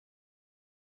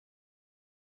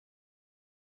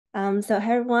So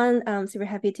hi everyone, I'm super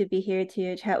happy to be here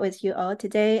to chat with you all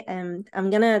today. And I'm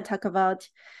gonna talk about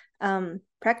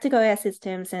practical AI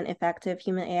systems and effective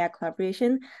human AI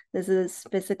collaboration. This is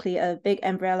basically a big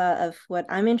umbrella of what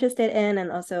I'm interested in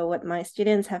and also what my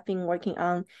students have been working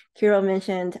on. Kiro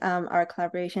mentioned our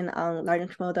collaboration on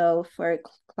large model for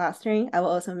clustering. I will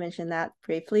also mention that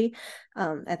briefly.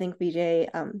 I think BJ,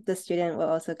 the student, will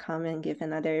also come and give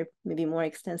another maybe more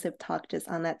extensive talk just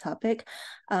on that topic.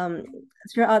 Um,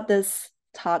 Throughout this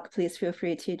talk, please feel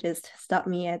free to just stop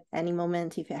me at any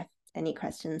moment if you have any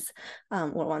questions or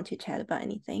want to chat about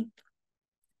anything.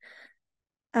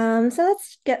 So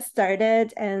let's get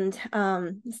started and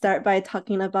start by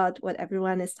talking about what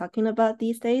everyone is talking about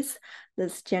these days,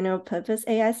 this general purpose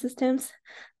AI systems.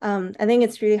 I think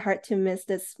it's really hard to miss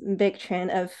this big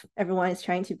trend of everyone is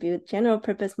trying to build general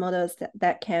purpose models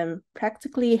that can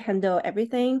practically handle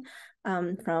everything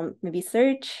from maybe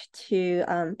search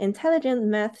to intelligent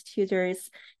math tutors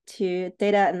to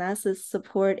data analysis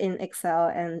support in Excel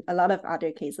and a lot of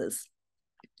other cases.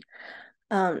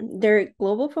 Their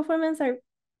global performance are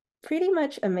pretty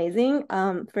much amazing.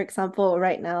 For example,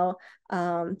 right now,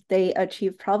 they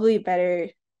achieve probably better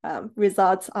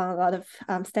results on a lot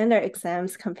of standard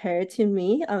exams compared to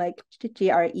me, like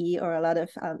GRE or a lot of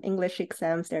English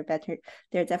exams. They're better.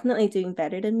 They're definitely doing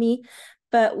better than me.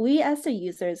 But we as the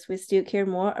users, we still care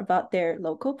more about their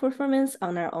local performance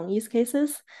on our own use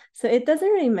cases. So it doesn't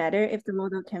really matter if the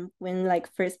model can win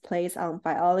like first place on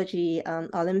biology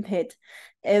Olympiad.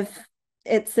 If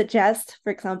it suggests,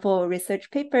 for example,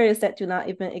 research papers that do not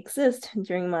even exist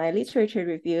during my literature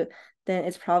review, then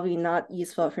it's probably not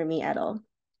useful for me at all.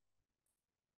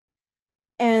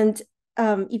 And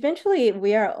eventually,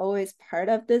 we are always part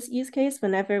of this use case.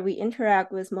 Whenever we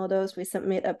interact with models, we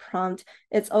submit a prompt.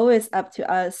 It's always up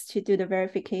to us to do the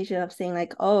verification of saying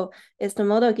like, oh, is the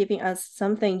model giving us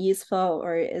something useful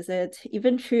or is it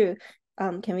even true?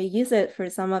 Can we use it for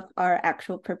some of our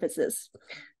actual purposes?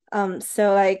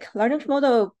 So like large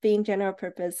model being general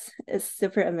purpose is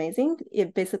super amazing.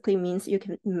 It basically means you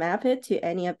can map it to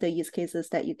any of the use cases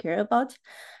that you care about.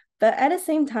 But at the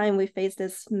same time, we face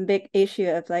this big issue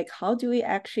of like, how do we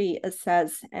actually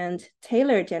assess and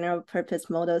tailor general purpose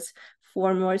models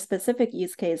for more specific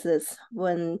use cases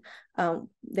when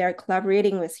they're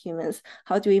collaborating with humans?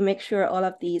 How do we make sure all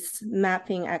of these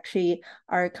mapping actually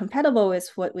are compatible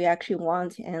with what we actually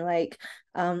want? And like,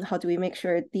 how do we make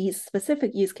sure these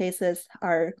specific use cases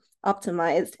are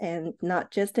optimized and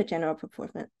not just a general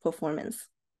performance?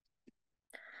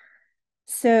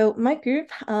 So my group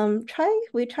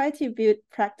we try to build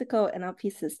practical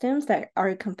NLP systems that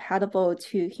are compatible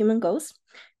to human goals,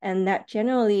 and that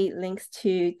generally links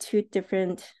to two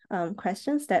different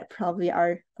questions that probably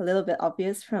are a little bit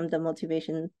obvious from the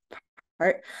motivation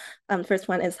part. First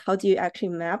one is how do you actually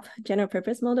map general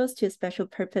purpose models to special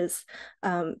purpose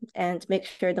and make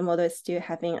sure the model is still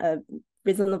having a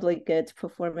reasonably good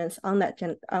performance on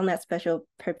that special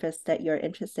purpose that you're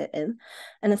interested in.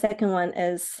 And the second one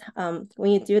is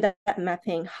when you do that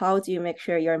mapping, how do you make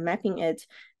sure you're mapping it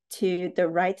to the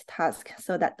right task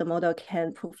so that the model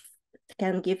can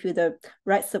give you the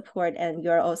right support and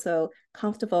you're also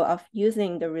comfortable of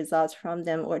using the results from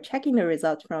them or checking the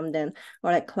results from them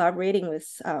or like collaborating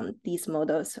with these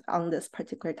models on this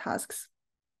particular tasks.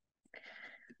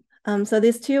 So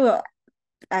these two will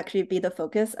actually be the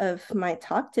focus of my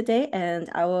talk today, and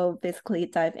I will basically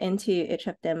dive into each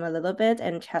of them a little bit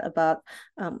and chat about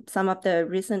some of the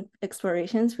recent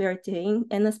explorations we are doing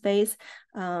in the space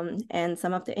and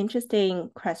some of the interesting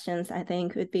questions I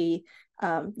think would be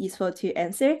useful to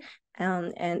answer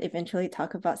and eventually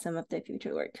talk about some of the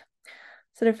future work.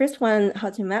 So the first one, how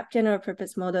to map general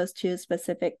purpose models to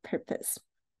specific purpose.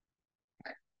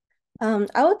 I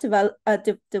will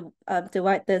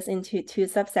divide this into two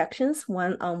subsections,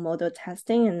 one on model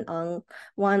testing and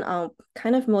one on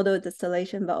kind of model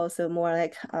distillation, but also more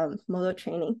like model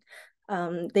training.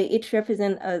 They each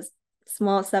represent a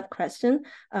small sub-question.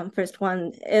 First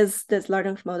one, is this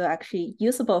large model actually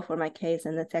usable for my case?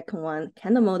 And the second one,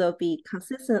 can the model be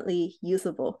consistently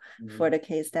usable for the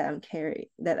case that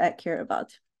I care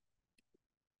about?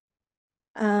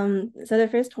 So the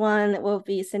first one will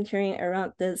be centering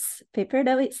around this paper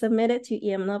that we submitted to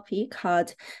EMNLP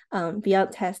called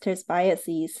Beyond Testers'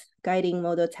 Biases, Guiding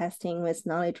Model Testing with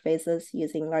Knowledge Bases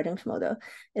Using Large Model.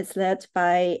 It's led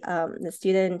by the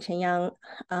student Chen Yang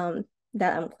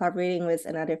that I'm collaborating with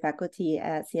another faculty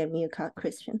at CMU called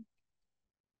Christian.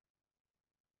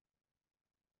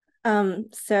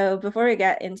 So before we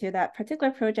get into that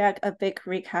particular project, a big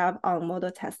recap on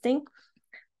model testing.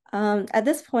 At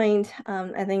this point,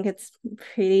 I think it's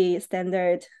pretty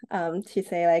standard to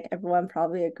say like everyone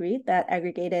probably agreed that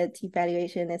aggregated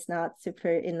evaluation is not super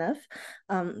enough.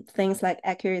 Things like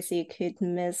accuracy could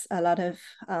miss a lot of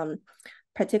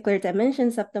particular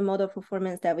dimensions of the model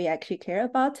performance that we actually care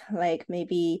about, like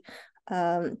maybe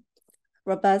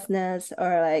robustness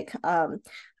or like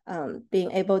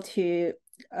being able to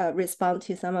respond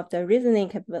to some of the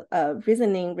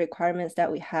reasoning requirements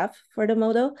that we have for the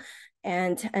model.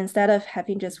 And instead of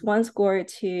having just one score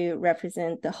to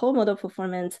represent the whole model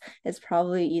performance, it's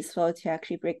probably useful to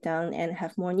actually break down and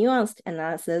have more nuanced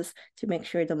analysis to make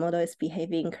sure the model is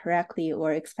behaving correctly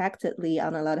or expectedly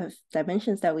on a lot of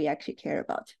dimensions that we actually care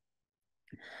about.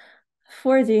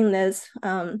 For doing this,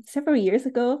 several years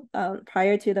ago,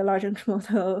 prior to the large language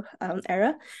model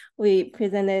era, we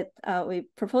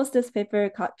proposed this paper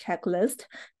called Checklist.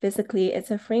 Basically, it's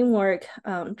a framework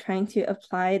trying to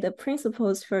apply the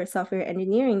principles for software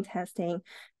engineering testing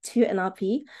to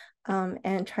NLP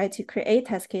and try to create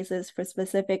test cases for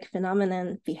specific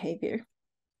phenomenon behavior.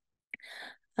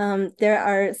 There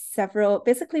are several,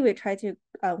 basically we try to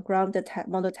ground the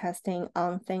model testing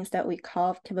on things that we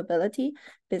call capability,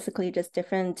 basically just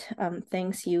different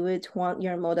things you would want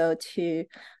your model to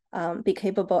be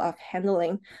capable of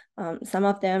handling. Some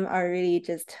of them are really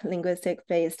just linguistic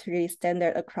based, really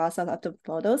standard across a lot of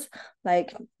models,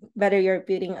 like whether you're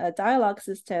building a dialogue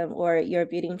system or you're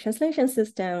building translation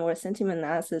system or sentiment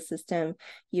analysis system,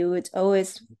 you would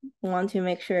always want to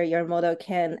make sure your model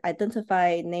can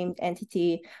identify named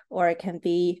entity or can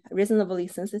be reasonably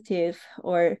sensitive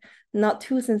or not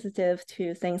too sensitive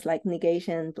to things like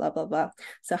negation, blah, blah, blah.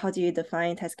 So how do you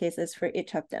define test cases for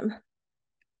each of them?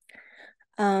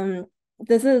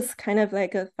 This is kind of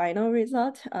like a final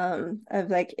result of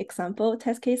like example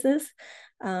test cases.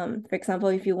 For example,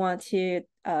 if you want to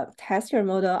test your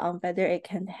model on whether it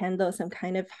can handle some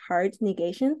kind of hard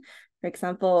negation, for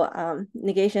example,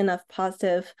 negation of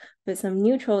positive with some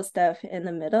neutral stuff in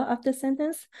the middle of the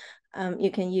sentence,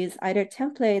 you can use either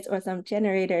templates or some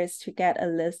generators to get a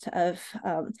list of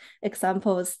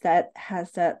examples that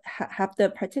have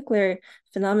the particular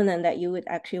phenomenon that you would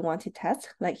actually want to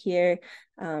test. Like here,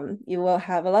 you will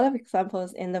have a lot of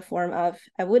examples in the form of,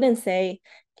 I wouldn't say,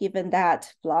 given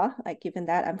that blah, like given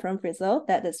that I'm from Brazil,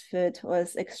 that this food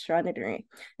was extraordinary.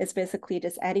 It's basically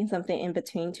just adding something in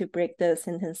between to break the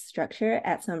sentence structure,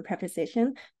 add some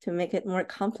preposition to make it more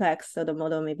complex so the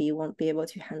model maybe won't be able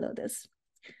to handle this.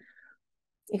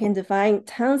 You can define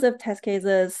tons of test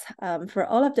cases for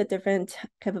all of the different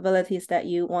capabilities that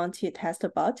you want to test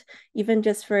about. Even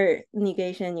just for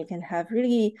negation, you can have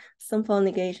really simple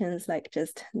negations like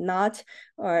just not,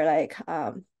 or like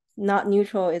not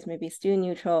neutral is maybe still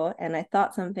neutral. And I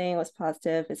thought something was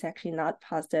positive, it's actually not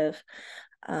positive.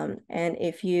 And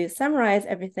if you summarize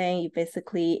everything, you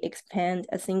basically expand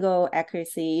a single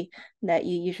accuracy that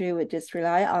you usually would just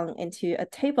rely on into a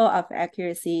table of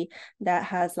accuracy that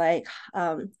has like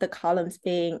the columns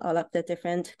being all of the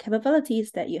different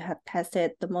capabilities that you have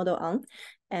tested the model on,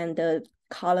 and the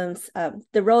columns,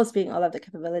 the rows being all of the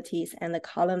capabilities, and the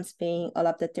columns being all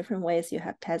of the different ways you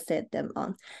have tested them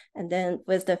on. And then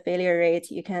with the failure rate,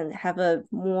 you can have a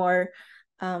more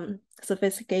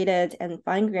sophisticated and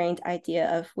fine-grained idea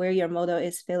of where your model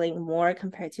is failing more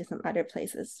compared to some other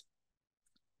places.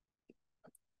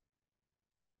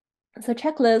 So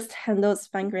Checklist handles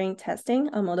fine-grained testing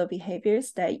on model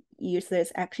behaviors that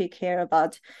users actually care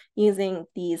about using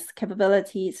these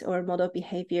capabilities or model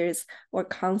behaviors or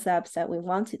concepts that we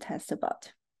want to test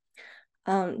about.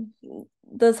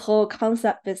 This whole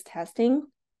concept-based testing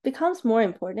becomes more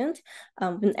important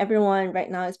when everyone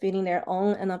right now is building their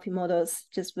own NLP models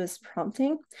just with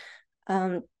prompting.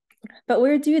 But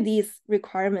where do these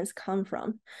requirements come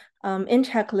from? In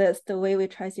Checklist, the way we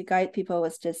try to guide people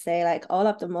was just say like all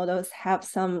of the models have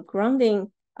some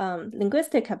grounding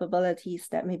linguistic capabilities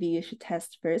that maybe you should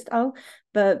test first on.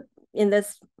 But in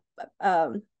this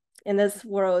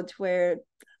world where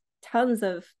tons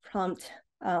of prompts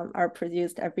are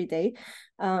produced every day,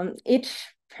 each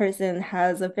person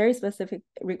has a very specific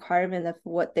requirement of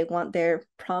what they want their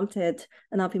prompted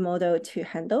NLP model to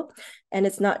handle. And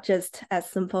it's not just as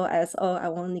simple as, oh, I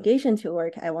want negation to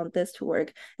work, I want this to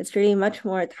work. It's really much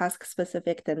more task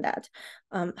specific than that.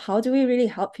 How do we really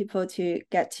help people to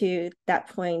get to that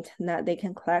point that they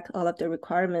can collect all of the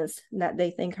requirements that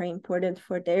they think are important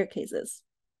for their cases?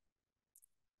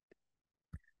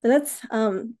 So let's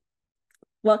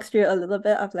walk through a little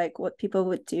bit of like what people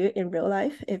would do in real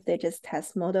life if they just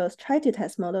try to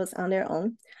test models on their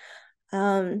own.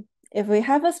 If we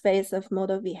have a space of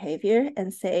model behavior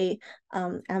and say,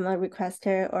 I'm a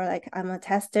requester or like I'm a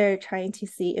tester trying to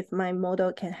see if my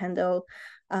model can handle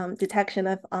detection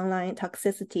of online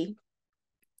toxicity.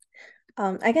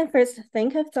 I can first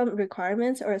think of some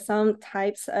requirements or some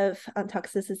types of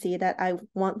toxicity that I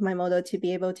want my model to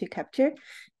be able to capture.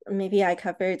 Maybe I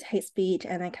covered hate speech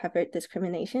and I covered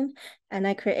discrimination, and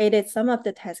I created some of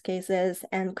the test cases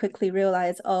and quickly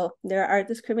realized, oh, there are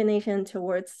discrimination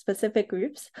towards specific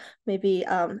groups, maybe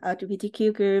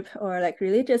LGBTQ group or like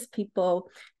religious people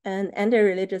and the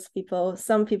religious people.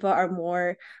 Some people are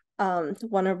more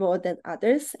vulnerable than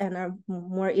others and are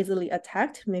more easily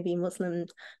attacked, maybe Muslim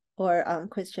or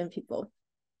Christian people.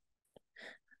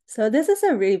 So this is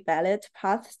a really valid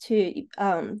path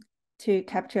to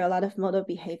capture a lot of model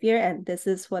behavior, and this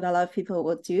is what a lot of people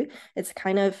will do. It's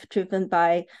kind of driven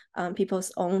by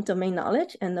people's own domain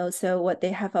knowledge and also what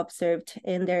they have observed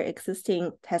in their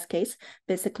existing test case.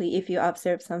 Basically, if you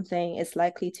observe something is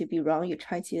likely to be wrong, you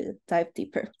try to dive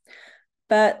deeper.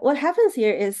 But what happens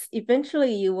here is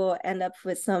eventually you will end up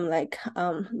with some like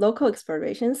local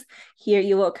explorations. Here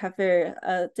you will cover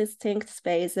a distinct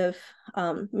space of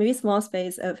maybe small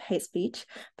space of hate speech,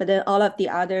 but then all of the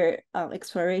other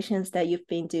explorations that you've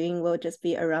been doing will just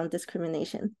be around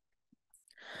discrimination,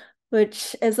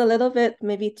 which is a little bit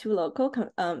maybe too local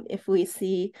if we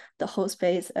see the whole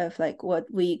space of like what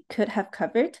we could have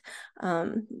covered.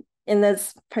 In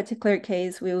this particular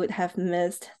case, we would have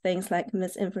missed things like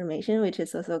misinformation, which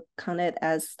is also counted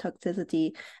as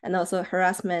toxicity. And also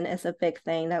harassment is a big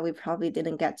thing that we probably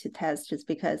didn't get to test just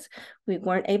because we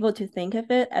weren't able to think of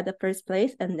it at the first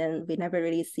place. And then we never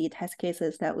really see test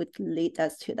cases that would lead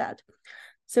us to that.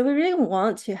 So we really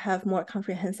want to have more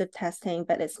comprehensive testing,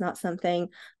 but it's not something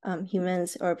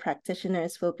humans or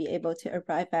practitioners will be able to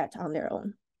arrive at on their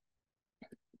own.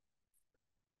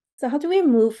 So how do we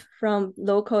move from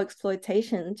local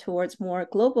exploitation towards more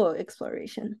global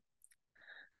exploration?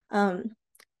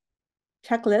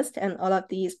 Checklist and all of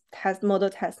these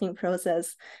model testing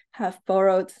process have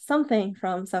borrowed something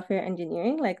from software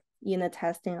engineering, like unit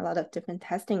testing, a lot of different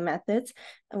testing methods,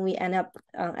 and we end up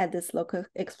at this local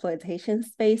exploitation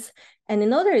space. And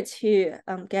in order to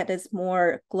get this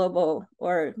more global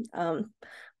or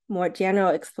more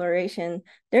general exploration,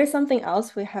 there's something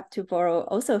else we have to borrow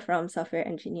also from software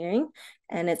engineering,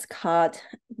 and it's called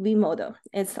V-model.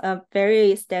 It's a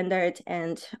very standard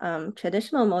and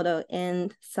traditional model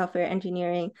in software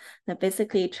engineering that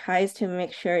basically tries to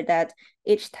make sure that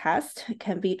each test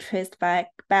can be traced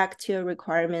back to a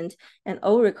requirement and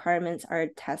all requirements are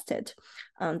tested.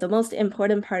 The most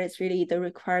important part is really the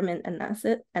requirement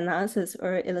analysis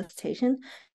or elicitation,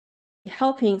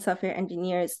 helping software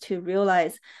engineers to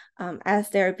realize as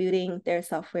they're building their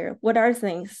software, what are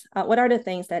the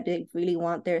things that they really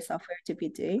want their software to be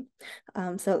doing.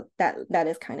 So that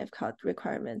is kind of called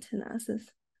requirement analysis.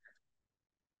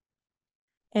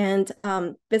 And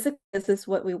basically, this is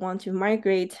what we want to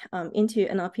migrate into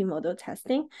NLP model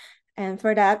testing. And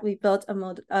for that, we built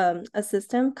a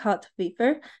system called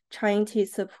Weaver, trying to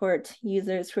support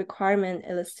users' requirement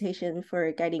elicitation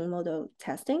for guiding model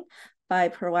testing by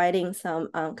providing some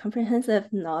comprehensive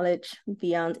knowledge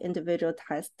beyond individual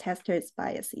testers'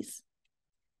 biases.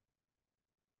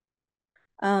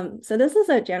 So this is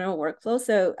a general workflow.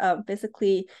 So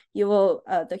basically,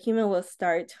 the human will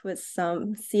start with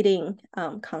some seeding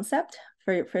concept.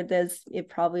 For this, it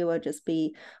probably will just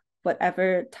be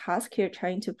whatever task you're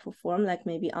trying to perform, like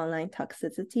maybe online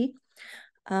toxicity.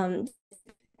 And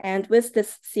with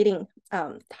this seeding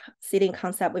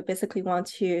concept, we basically want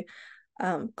to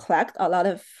collect a lot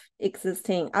of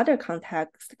existing other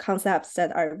concepts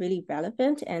that are really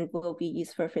relevant and will be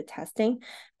useful for testing.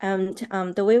 And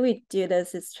the way we do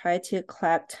this is try to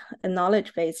collect a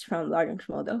knowledge base from large language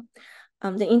model.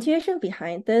 The intuition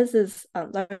behind this is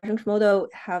large language model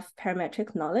have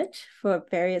parametric knowledge for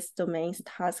various domains,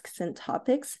 tasks, and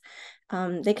topics.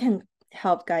 They can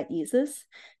help guide users.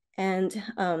 And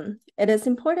it is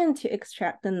important to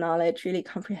extract the knowledge really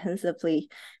comprehensively.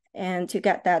 And to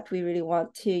get that, we really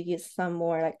want to use some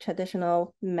more like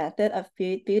traditional method of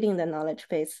building the knowledge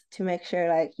base to make sure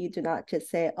like you do not just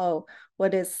say, oh,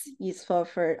 what is useful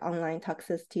for online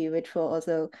toxicity, which will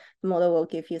also, the model will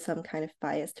give you some kind of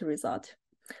bias to result.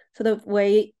 So the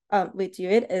way we do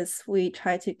it is we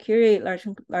try to curate large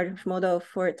language model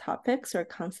for topics or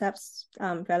concepts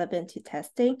relevant to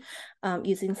testing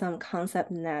using some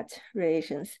concept net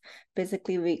relations.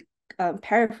 Basically, we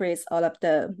paraphrase a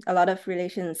lot of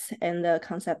relations in the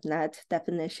concept net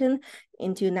definition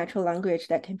into natural language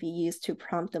that can be used to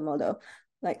prompt the model.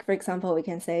 Like, for example, we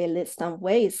can say list some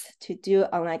ways to do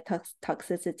online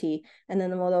toxicity, and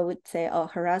then the model would say, oh,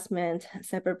 harassment,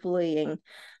 cyberbullying.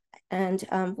 And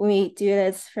we do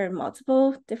this for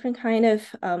multiple different kind of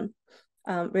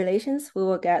relations, we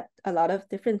will get a lot of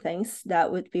different things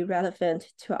that would be relevant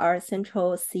to our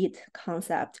central seed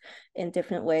concept in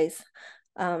different ways.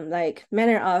 Like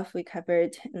manner of we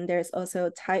covered, and there's also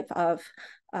type of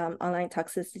online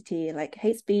toxicity like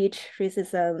hate speech,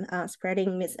 racism,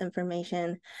 spreading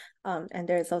misinformation. And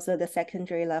there's also the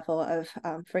secondary level of,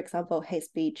 for example, hate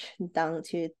speech down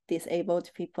to disabled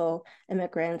people,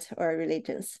 immigrants, or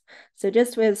religions. So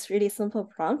just with really simple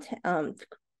prompt,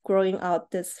 growing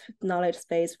out this knowledge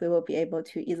space, we will be able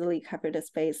to easily cover the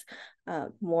space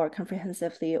more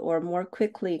comprehensively or more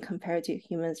quickly compared to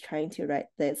humans trying to write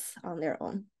this on their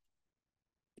own.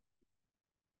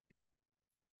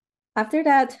 After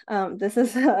that, this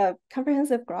is a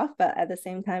comprehensive graph, but at the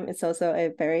same time, it's also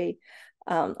a very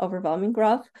overwhelming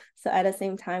graph. So at the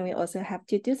same time, we also have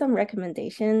to do some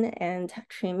recommendation and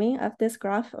trimming of this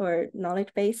graph or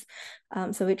knowledge base.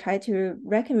 So we try to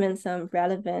recommend some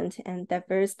relevant and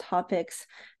diverse topics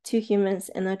to humans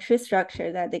in a tree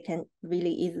structure that they can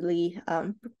really easily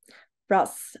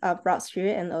browse through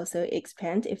and also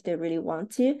expand if they really want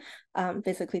to.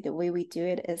 Basically, the way we do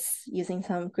it is using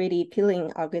some greedy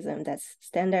peeling algorithm that's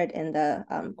standard in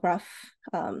the graph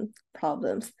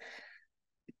problems.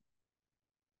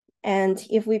 And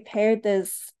if we pair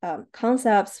these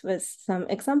concepts with some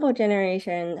example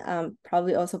generation,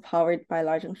 probably also powered by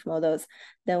large language models,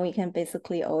 then we can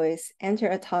basically always enter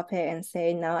a topic and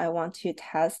say, now I want to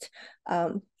test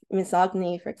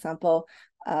misogyny, for example,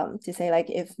 to say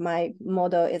like if my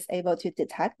model is able to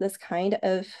detect this kind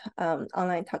of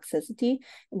online toxicity,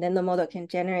 then the model can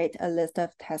generate a list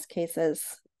of test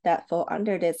cases that fall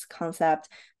under this concept,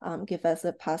 give us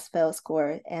a pass-fail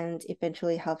score, and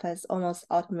eventually help us almost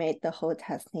automate the whole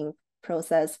testing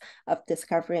process of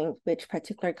discovering which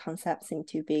particular concepts seem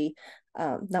to be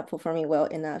not performing well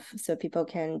enough so people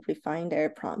can refine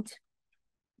their prompt.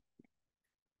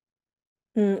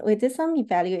 We did some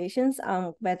evaluations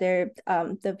on whether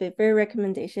the Viver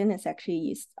recommendation is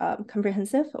actually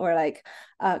comprehensive or like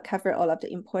cover all of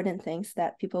the important things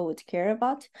that people would care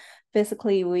about.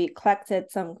 Basically, we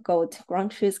collected some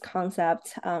ground truth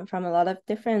concepts from a lot of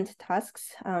different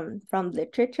tasks from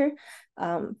literature,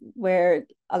 where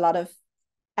a lot of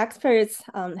experts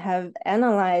have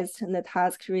analyzed the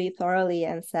task really thoroughly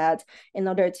and said, in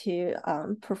order to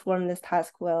perform this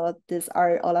task well, these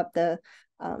are all of the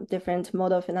different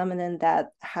modal phenomenon that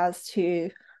has to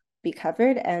be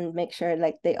covered and make sure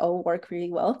like they all work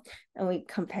really well. And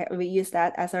we use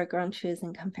that as our ground truth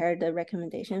and compare the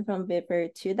recommendation from Viver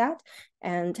to that,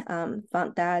 and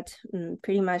found that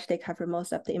pretty much they cover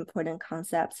most of the important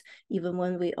concepts, even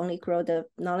when we only grow the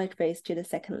knowledge base to the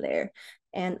second layer.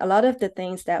 And a lot of the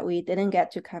things that we didn't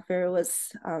get to cover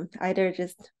was either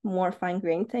just more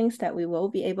fine-grained things that we will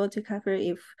be able to cover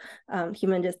if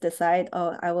humans just decide,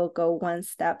 oh, I will go one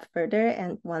step further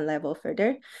and one level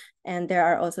further. And there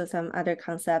are also some other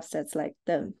concepts that's like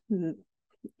the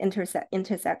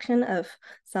intersection of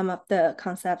some of the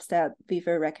concepts that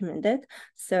Beaver recommended.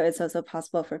 So it's also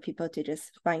possible for people to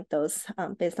just find those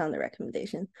based on the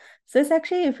recommendation. So it's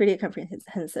actually pretty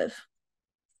comprehensive.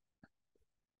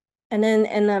 And then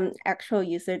in actual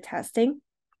user testing,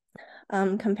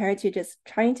 compared to just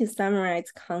trying to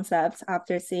summarize concepts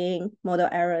after seeing model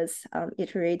errors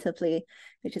iteratively,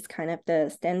 which is kind of the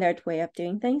standard way of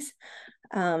doing things,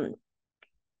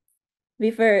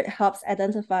 Weaver helps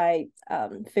identify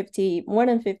more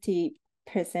than 50%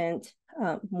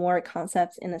 more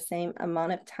concepts in the same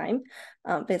amount of time,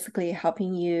 basically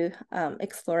helping you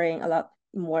exploring a lot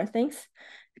more things.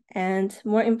 And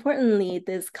more importantly,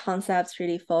 these concepts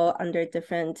really fall under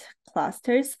different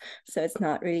clusters, so it's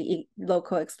not really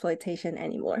local exploitation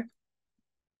anymore.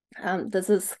 This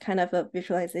is kind of a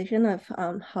visualization of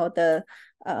how the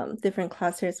different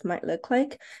clusters might look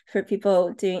like for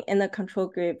people doing in the control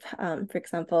group. For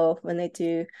example, when they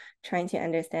do trying to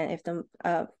understand if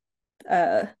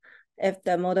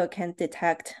the model can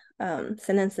detect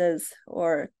sentences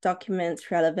or documents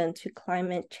relevant to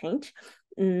climate change,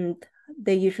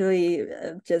 they usually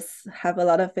just have a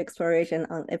lot of exploration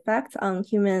on effects on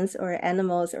humans or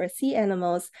animals or sea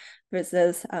animals,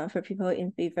 versus for people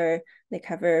in Beaver, they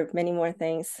cover many more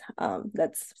things.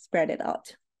 Let's spread it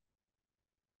out.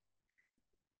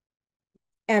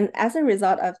 And as a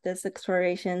result of this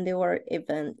exploration, they were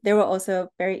also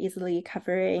very easily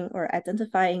covering or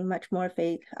identifying much more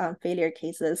failure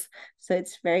cases. So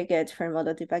it's very good for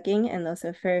model debugging and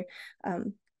also for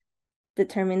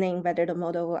determining whether the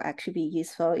model will actually be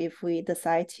useful if we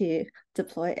decide to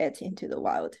deploy it into the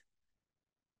wild.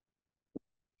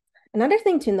 Another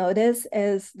thing to notice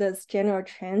is this general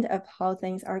trend of how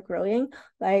things are growing.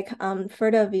 Like for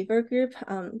the Weaver group,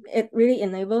 it really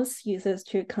enables users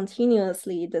to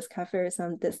continuously discover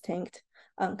some distinct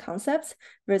concepts,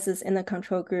 versus in the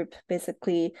control group,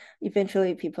 basically,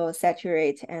 eventually people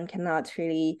saturate and cannot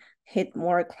really hit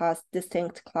more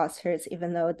distinct clusters,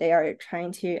 even though they are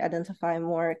trying to identify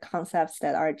more concepts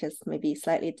that are just maybe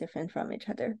slightly different from each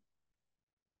other.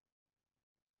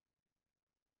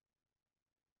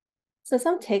 So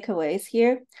some takeaways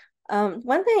here.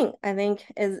 One thing I think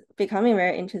is becoming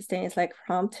very interesting is like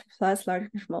prompt plus large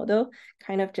model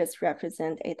kind of just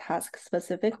represent a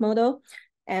task-specific model.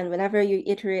 And whenever you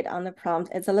iterate on the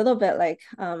prompt, it's a little bit like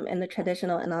in the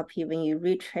traditional NLP when you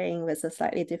retrain with a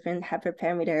slightly different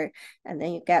hyperparameter, and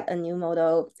then you get a new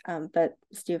model, but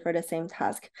still for the same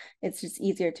task. It's just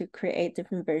easier to create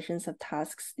different versions of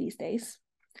tasks these days.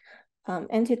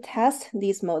 And to test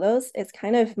these models, it's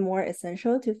kind of more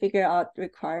essential to figure out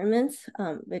requirements,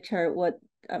 which are what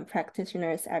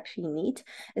practitioners actually need,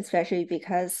 especially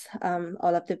because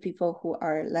all of the people who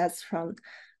are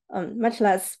much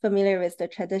less familiar with the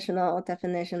traditional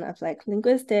definition of like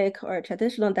linguistic or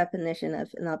traditional definition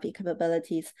of NLP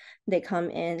capabilities, they come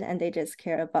in and they just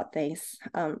care about things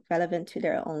relevant to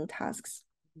their own tasks.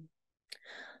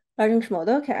 Large language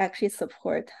model can actually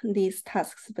support these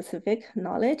task-specific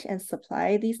knowledge and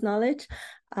supply these knowledge.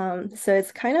 So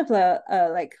it's kind of a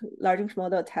like large language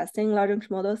model testing, large language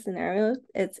model scenario.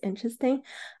 It's interesting,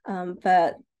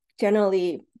 but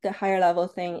generally the higher level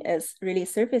thing is really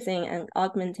surfacing and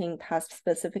augmenting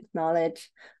task-specific knowledge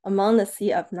among the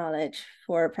sea of knowledge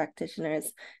for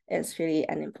practitioners is really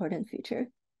an important feature.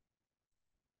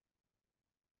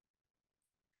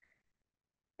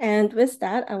 And with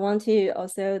that, I want to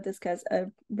also discuss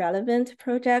a relevant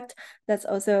project that's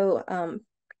also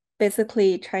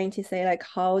basically trying to say like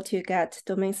how to get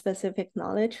domain-specific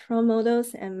knowledge from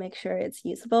models and make sure it's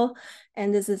usable.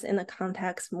 And this is in the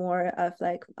context more of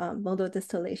like model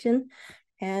distillation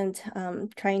and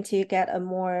trying to get a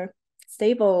more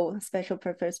stable special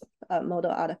purpose model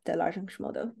out of the large language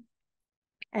model.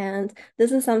 And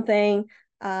this is something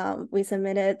we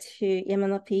submitted to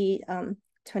EMNLP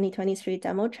 2023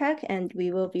 demo track, and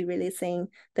we will be releasing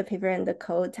the paper and the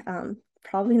code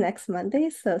probably next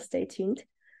Monday, so stay tuned.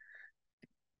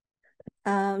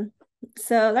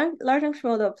 So large language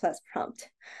model plus prompt.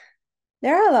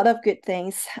 There are a lot of good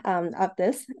things of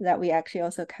this that we actually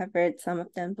also covered some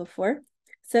of them before.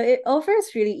 So it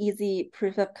offers really easy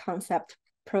proof of concept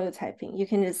prototyping. You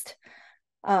can just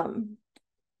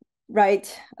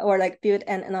write or like build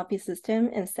an NLP system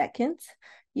in seconds.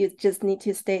 You just need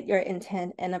to state your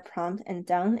intent in a prompt and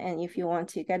done. And if you want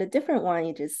to get a different one,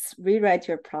 you just rewrite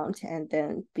your prompt and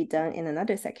then be done in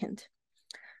another second.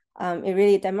 It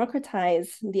really democratizes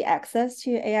the access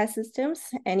to AI systems.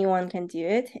 Anyone can do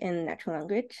it in natural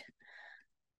language.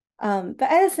 But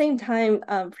at the same time,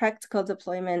 practical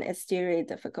deployment is still really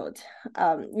difficult.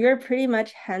 You're pretty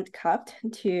much handcuffed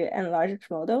to a large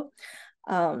model.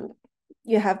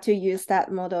 You have to use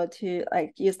that model to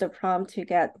like use the prompt to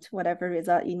get whatever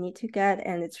result you need to get,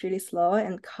 and it's really slow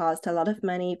and costs a lot of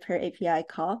money per API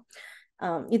call.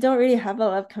 You don't really have a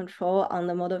lot of control on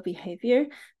the model behavior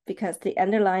because the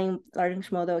underlying large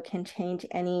language model can change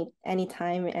any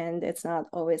time, and it's not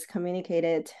always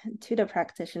communicated to the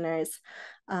practitioners.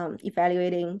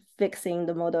 Fixing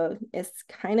the model is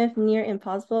kind of near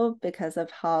impossible because of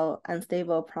how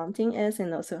unstable prompting is,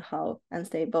 and also how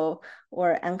unstable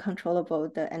or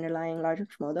uncontrollable the underlying large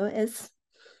language model is.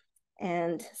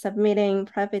 And submitting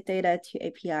private data to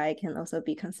API can also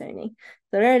be concerning.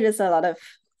 So there are just a lot of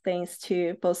things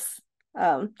to both,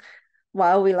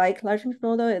 while we like large language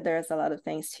model, there's a lot of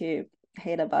things to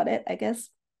hate about it, I guess.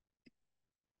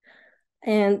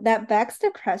 And that begs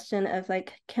the question of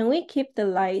like, can we keep the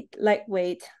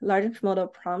lightweight large language model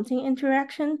prompting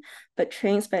interaction, but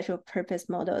train special purpose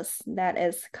models that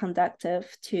is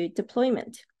conducive to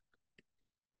deployment?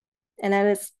 And that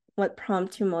is what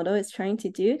prompt2model is trying to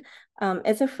do.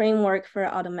 It's a framework for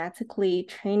automatically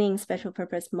training special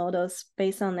purpose models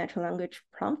based on natural language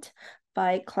prompt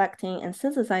by collecting and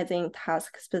synthesizing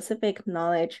task-specific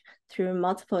knowledge through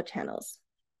multiple channels.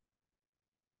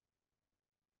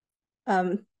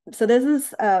 So this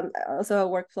is also a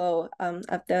workflow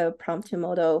of the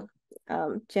prompt2model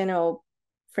general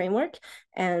framework.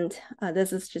 And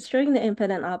this is just showing the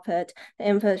input and output. The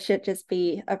input should just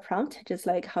be a prompt, just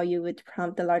like how you would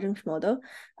prompt the large language model.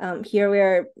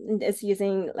 Here it's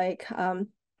using like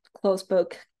closed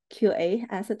book QA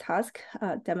as a task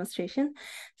demonstration.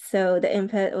 So the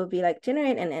input will be like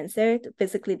generate an answer,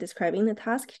 basically describing the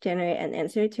task, generate an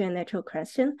answer to a natural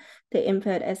question. The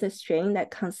input is a string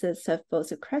that consists of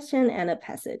both a question and a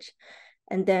passage.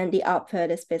 And then the output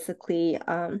is basically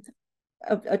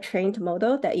a trained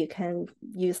model that you can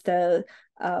use the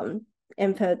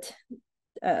input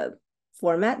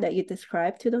format that you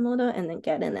describe to the model and then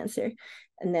get an answer.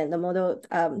 And then the model,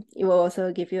 it will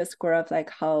also give you a score of like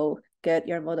how good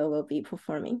your model will be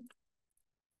performing.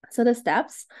 So the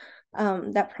steps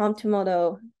that prompt to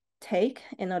model take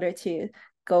in order to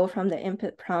go from the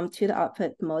input prompt to the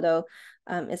output model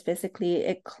is basically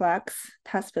it collects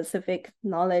task-specific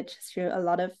knowledge through a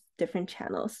lot of different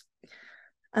channels.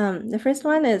 The first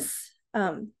one is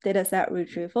dataset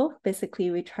retrieval.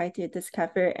 Basically, we try to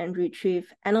discover and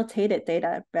retrieve annotated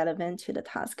data relevant to the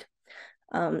task.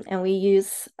 And we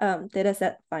use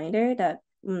dataset finder that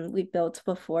we built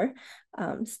before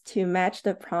to match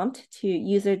the prompt to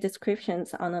user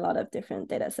descriptions on a lot of different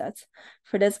datasets.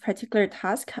 For this particular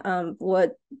task,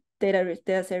 what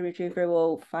dataset retriever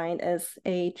will find is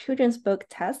a children's book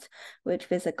test, which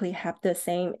basically have the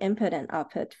same input and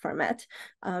output format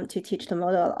to teach the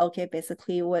model, okay,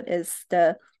 basically what is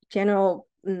the general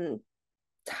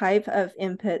type of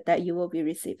input that you will be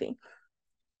receiving.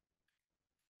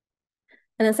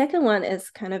 And the second one is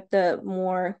kind of the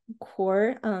more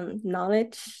core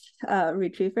knowledge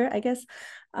retriever, I guess.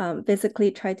 Basically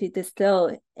try to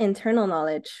distill internal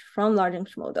knowledge from large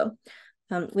language model.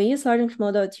 We use large language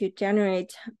model to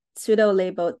generate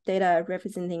pseudo-labeled data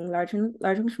representing large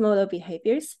language model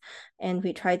behaviors. And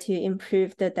we try to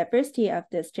improve the diversity of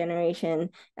this generation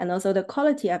and also the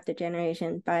quality of the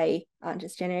generation by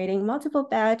just generating multiple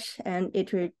batch and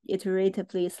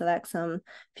iteratively select some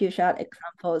few shot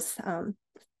examples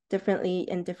differently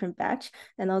in different batch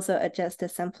and also adjust the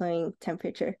sampling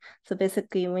temperature. So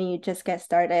basically when you just get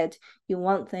started, you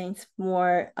want things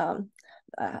more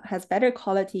has better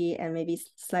quality and maybe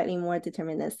slightly more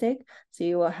deterministic. So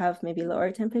you will have maybe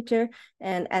lower temperature.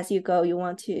 And as you go, you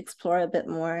want to explore a bit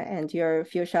more and your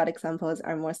few shot examples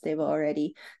are more stable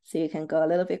already. So you can go a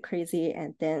little bit crazy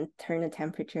and then turn the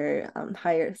temperature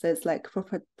higher. So it's like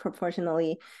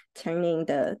proportionally turning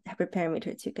the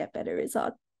hyperparameter to get better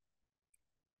result.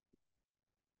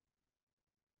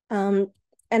 And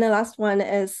the last one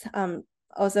is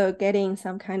also getting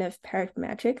some kind of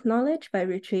parametric knowledge by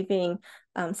retrieving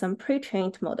some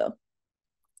pre-trained model.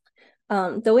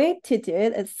 The way to do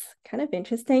it is kind of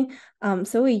interesting.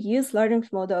 So we use large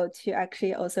language model to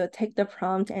actually also take the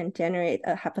prompt and generate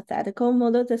a hypothetical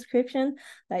model description.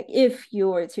 Like if you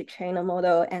were to train a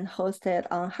model and host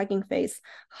it on Hugging Face,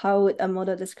 how would a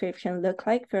model description look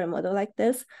like for a model like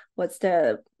this? What's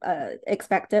the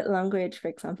expected language? For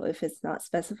example, if it's not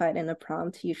specified in a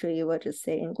prompt, usually you will just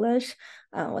say English.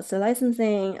 What's the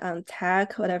licensing,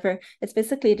 tag, whatever. It's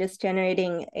basically just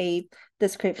generating a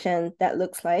description that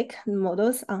looks like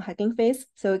models on Hugging Face.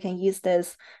 So we can use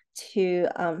this to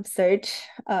search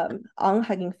on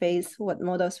Hugging Face what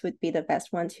models would be the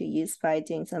best one to use by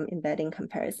doing some embedding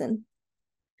comparison.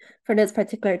 For this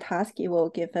particular task, it will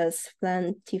give us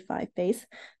Flan T5 base,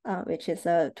 which is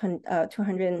a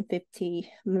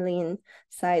 250 million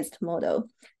sized model.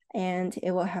 And it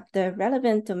will have the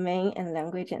relevant domain and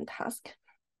language and task.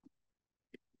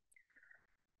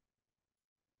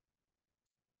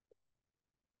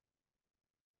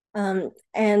 And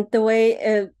the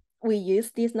way we use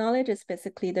this knowledge is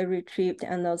basically the retrieved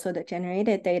and also the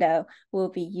generated data will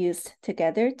be used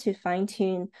together to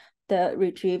fine-tune the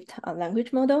retrieved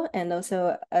language model, and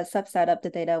also a subset of the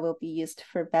data will be used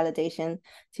for validation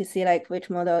to see like which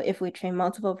model, if we train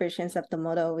multiple versions of the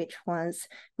model, which ones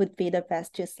would be the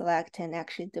best to select and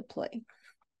actually deploy.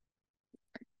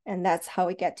 And that's how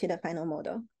we get to the final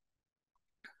model.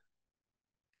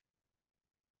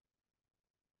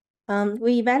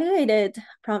 We evaluated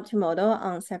prompt to model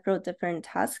on several different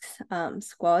tasks,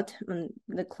 Squad,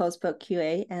 the closed book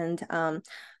QA, and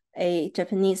a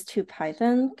Japanese to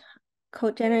Python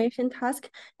code generation task,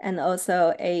 and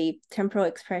also a temporal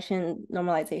expression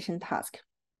normalization task.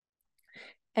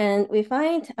 And we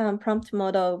find prompt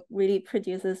model really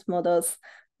produces models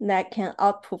that can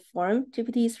outperform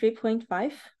GPT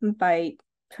 3.5 by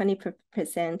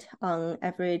 20% on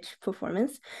average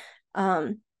performance,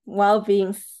 while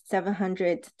being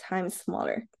 700 times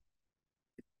smaller.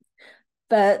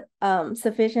 But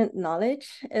sufficient knowledge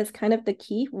is kind of the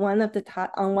key. On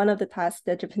one of the tasks,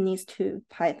 the Japanese to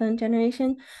Python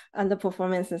generation, the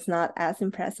performance is not as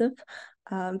impressive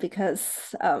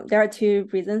because there are two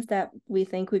reasons that we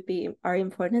think are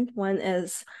important. One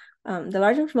is the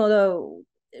large language model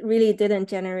really didn't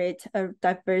generate a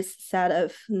diverse set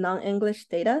of non-English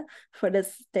data. For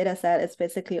this data set, it's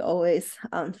basically always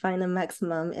find a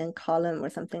maximum in column or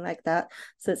something like that.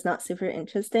 So it's not super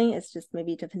interesting. It's just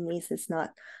maybe Japanese is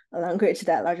not a language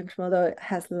that large language model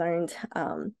has learned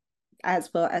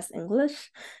as well as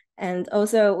English. And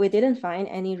also, we didn't find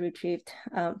any retrieved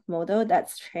model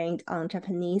that's trained on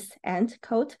Japanese and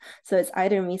code. So it's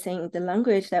either missing the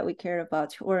language that we care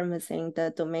about or missing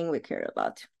the domain we care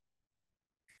about.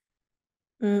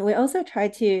 We also try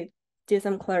to do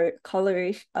some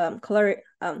correlation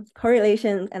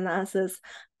analysis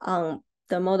on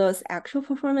the model's actual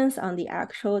performance on the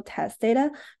actual test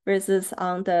data versus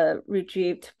on the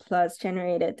retrieved plus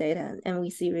generated data. And we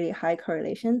see really high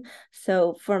correlation.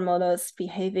 So for models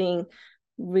behaving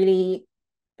really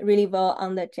well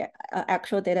on the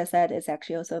actual data set, it's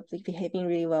actually also behaving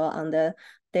really well on the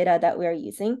data that we're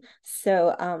using.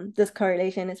 So this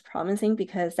correlation is promising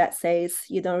because that says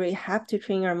you don't really have to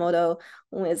train your model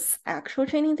with actual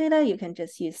training data. You can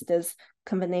just use this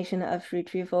combination of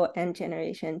retrieval and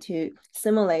generation to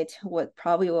simulate what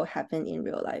probably will happen in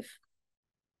real life.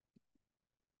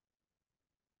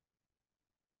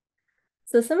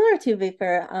 So similar to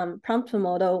Viper, prompt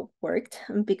model worked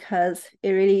because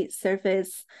it really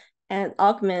surface and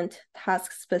augment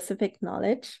task-specific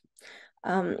knowledge.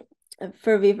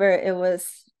 For Viper, it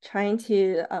was trying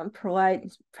to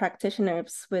provide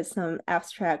practitioners with some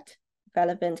abstract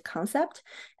relevant concept.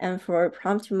 And for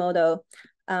prompt model,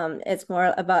 it's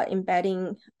more about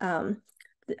embedding the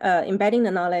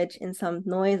knowledge in some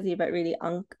noisy but really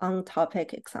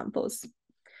on-topic examples.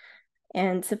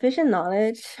 And sufficient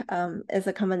knowledge is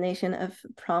a combination of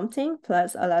prompting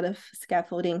plus a lot of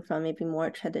scaffolding from maybe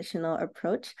more traditional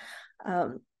approach.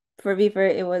 For Weaver,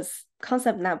 it was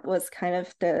concept map was kind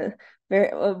of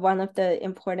one of the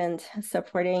important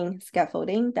supporting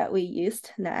scaffolding that we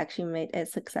used that actually made it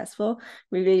successful.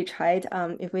 We really tried.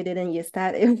 If we didn't use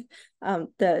that, if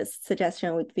the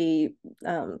suggestion would be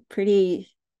pretty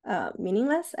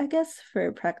meaningless, I guess,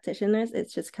 for practitioners.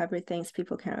 It's just cover things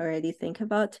people can already think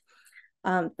about.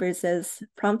 Versus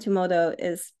prompt to model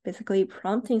is basically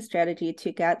prompting strategy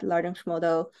to get large language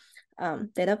model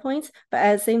data points, but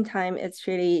at the same time, it's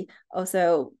really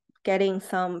also getting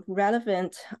some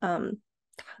relevant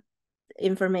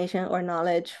information or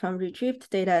knowledge from retrieved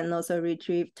data and also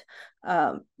retrieved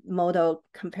model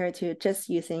compared to just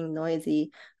using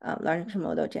noisy large language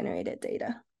model generated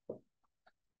data.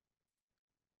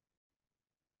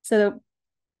 So the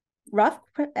rough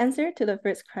answer to the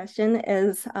first question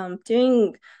is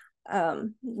doing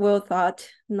well-thought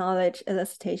knowledge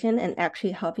elicitation and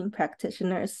actually helping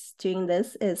practitioners doing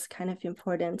this is kind of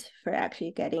important for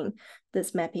actually getting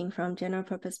this mapping from general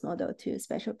purpose model to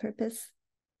special purpose.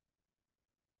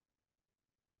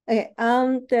 Okay,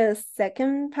 the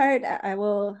second part I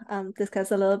will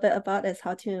discuss a little bit about is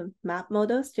how to map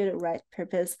models to the right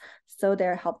purpose so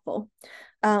they're helpful.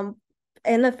 In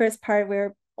the first part,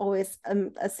 we're always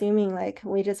assuming like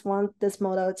we just want this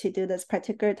model to do this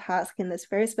particular task in this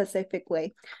very specific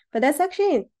way. But that's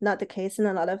actually not the case in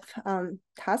a lot of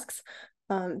tasks.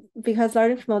 Because large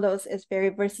language models is very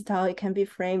versatile. It can be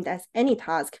framed as any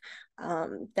task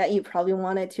that you probably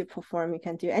wanted to perform. You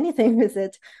can do anything with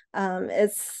it.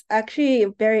 It's actually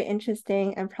very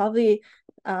interesting and probably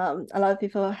a lot of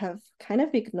people have kind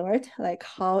of ignored like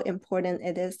how important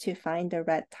it is to find the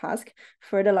right task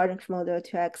for the large language model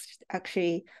to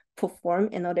actually perform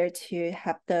in order to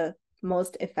have the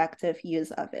most effective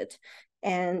use of it.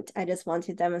 And I just want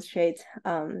to demonstrate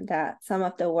that some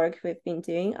of the work we've been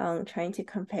doing on trying to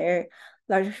compare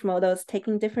large models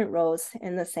taking different roles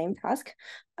in the same task,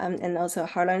 and also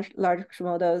how large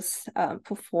models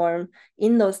perform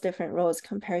in those different roles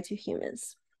compared to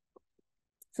humans.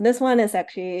 So this one is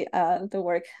actually the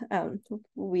work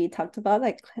we talked about,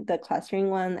 like the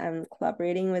clustering one. I'm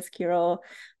collaborating with Kirill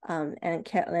and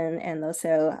Caitlin and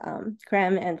also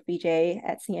Graham and Vijay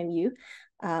at CMU.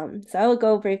 So I will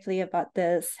go briefly about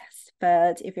this,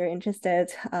 but if you're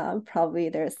interested, probably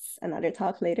there's another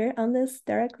talk later on this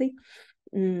directly.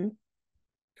 So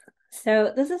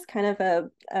this is kind of a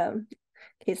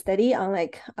case study on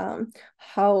like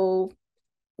how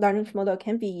large language model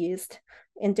can be used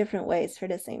in different ways for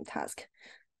the same task.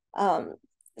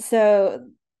 So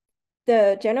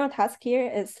the general task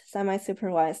here is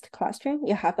semi-supervised clustering.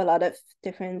 You have a lot of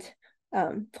different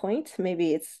points.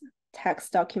 Maybe it's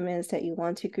text documents that you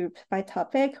want to group by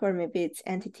topic, or maybe it's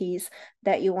entities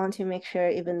that you want to make sure,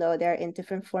 even though they're in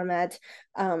different format,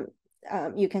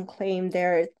 you can claim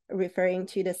they're referring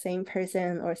to the same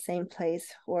person or same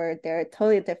place, or they're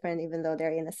totally different even though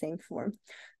they're in the same form.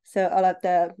 So all of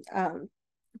the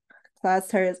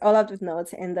clusters, all of the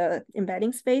nodes in the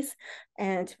embedding space,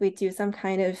 and we do some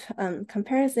kind of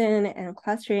comparison and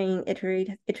clustering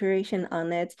iteration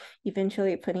on it,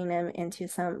 eventually putting them into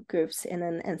some groups in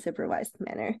an unsupervised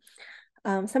manner.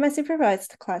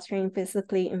 Semi-supervised clustering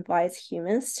basically invites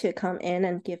humans to come in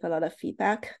and give a lot of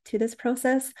feedback to this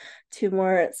process to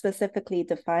more specifically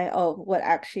define, oh, what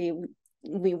actually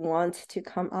we want to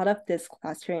come out of this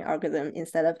clustering algorithm,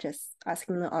 instead of just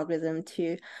asking the algorithm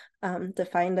to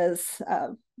define this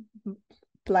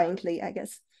blindly, I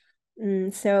guess.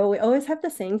 So we always have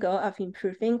the same goal of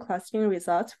improving clustering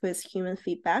results with human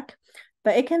feedback,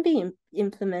 but it can be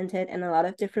implemented in a lot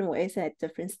of different ways at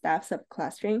different steps of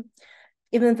clustering.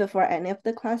 Even before any of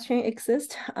the clustering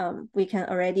exists, we can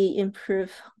already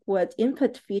improve what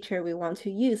input feature we want to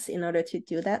use in order to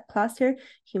do that cluster.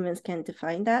 Humans can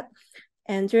define that.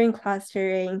 And during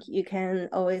clustering, you can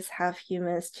always have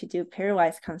humans to do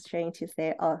pairwise constraint to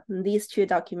say, oh, these two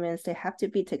documents, they have to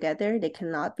be together, they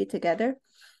cannot be together.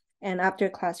 And after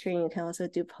clustering, you can also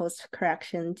do post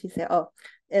correction to say, oh,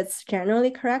 it's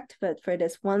generally correct, but for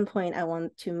this one point, I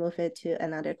want to move it to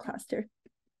another cluster.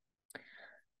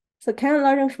 So can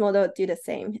large language model do the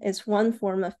same? Is one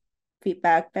form of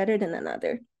feedback better than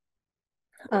another?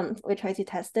 We try to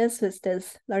test this with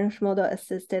this large language model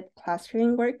assisted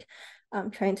clustering work,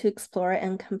 trying to explore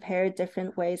and compare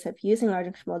different ways of using large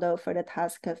language model for the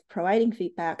task of providing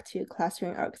feedback to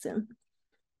clustering algorithm.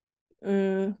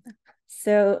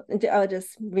 So I'll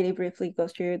just really briefly go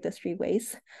through the 3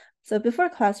 ways. So before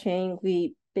clustering,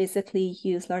 we basically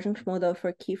use large language model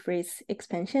for key phrase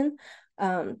expansion.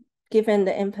 Given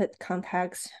the input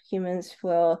context, humans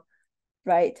will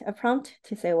write a prompt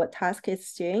to say what task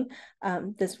it's doing.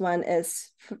 This one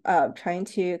is trying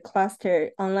to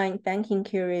cluster online banking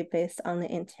query based on the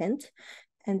intent.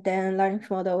 And then large language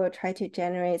model will try to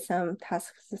generate some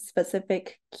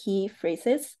task-specific key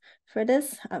phrases for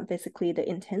this, basically the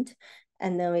intent.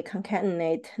 And then we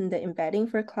concatenate the embedding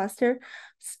for clustering.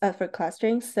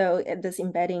 So this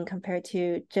embedding, compared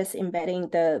to just embedding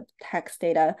the text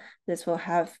data, this will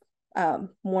have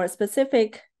more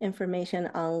specific information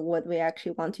on what we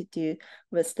actually want to do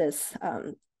with this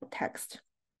text.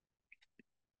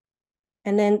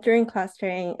 And then during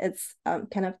clustering, it's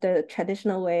kind of the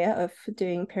traditional way of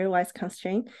doing pairwise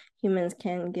constraint. Humans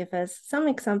can give us some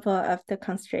example of the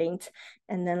constraint,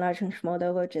 and then large language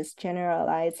model will just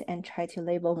generalize and try to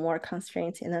label more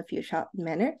constraints in a few-shot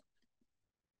manner.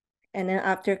 And then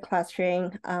after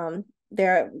clustering,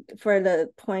 for the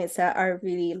points that are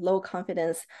really low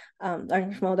confidence, large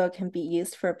language model can be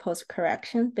used for post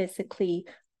correction, basically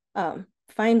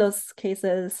find those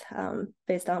cases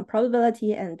based on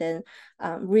probability, and then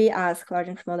re-ask large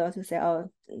language model to say, oh,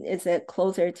 is it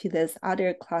closer to this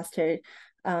other cluster,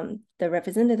 the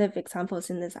representative examples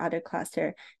in this other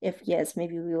cluster? If yes,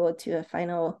 maybe we will do a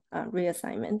final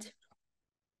reassignment.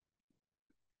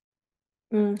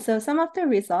 So some of the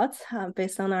results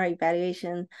based on our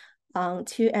evaluation on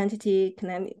 2 entity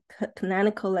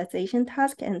canonicalization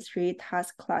task and 3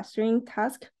 task clustering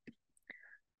task.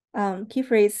 Key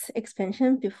phrase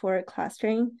expansion before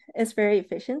clustering is very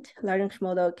efficient. Large language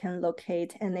model can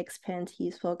locate and expand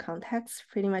useful context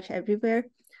pretty much everywhere.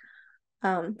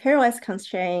 Pairwise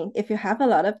constraint, if you have a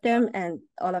lot of them and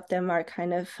all of them are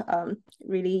kind of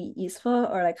really useful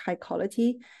or like high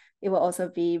quality, it will also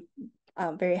be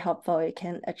very helpful. It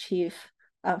can achieve,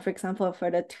 for example,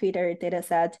 for the Twitter data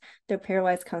set, the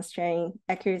pairwise constraint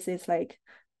accuracy is like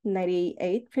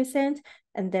 98%.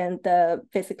 And then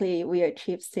basically we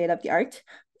achieve state of the art.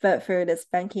 But for this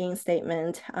banking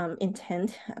statement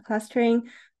intent clustering,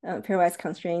 pairwise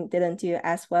constraint didn't do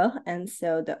as well. And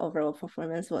so the overall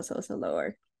performance was also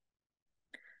lower.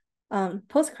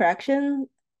 Post correction,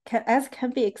 as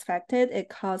can be expected, it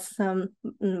caused some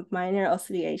minor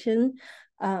oscillation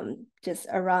just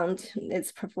around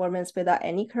its performance without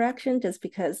any correction, just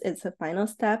because it's a final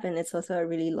step and it's also a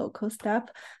really local step.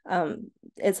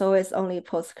 It's always only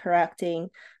post-correcting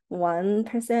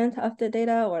 1% of the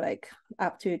data, or like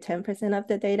up to 10% of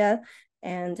the data.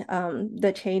 And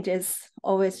the change is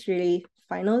always really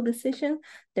final decision.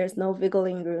 There's no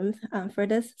wiggling room for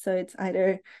this. So it's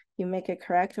either you make it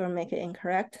correct or make it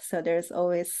incorrect. So there's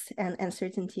always an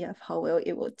uncertainty of how well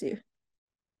it will do.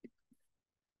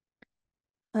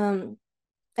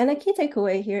 And a key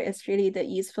takeaway here is really the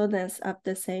usefulness of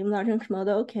the same large language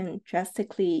model can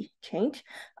drastically change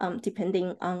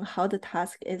depending on how the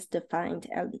task is defined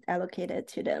and allocated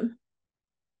to them.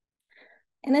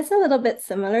 And it's a little bit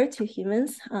similar to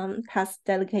humans. Task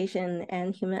delegation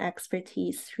and human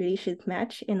expertise really should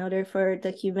match in order for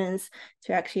the humans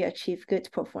to actually achieve good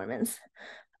performance.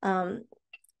 And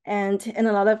in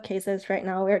a lot of cases right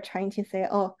now, we're trying to say,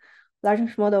 oh, large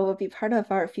language model will be part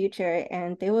of our future,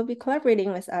 and they will be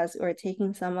collaborating with us or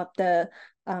taking some of the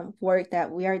work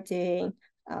that we are doing.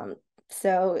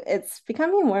 So it's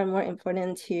becoming more and more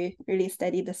important to really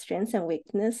study the strengths and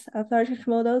weakness of large language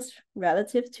models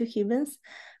relative to humans.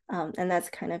 And that's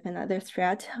kind of another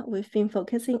thread we've been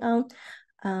focusing on.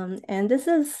 And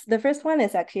the first one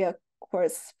is actually a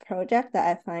course project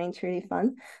that I find really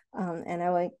fun. And I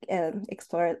will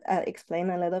explain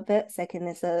a little bit. Second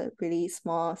is a really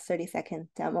small 30-second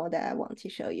demo that I want to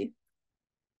show you.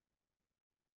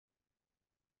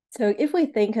 So if we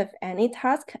think of any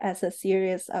task as a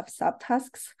series of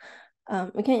subtasks,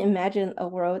 we can imagine a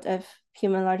world of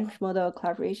human large language model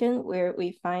collaboration where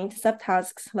we find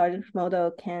subtasks large language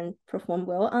model can perform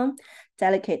well on,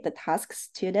 delegate the tasks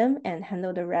to them, and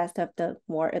handle the rest of the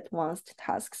more advanced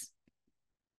tasks.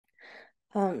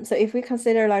 So if we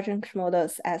consider large language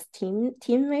models as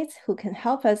teammates who can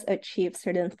help us achieve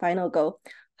certain final goal,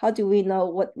 how do we know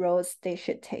what roles they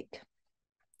should take?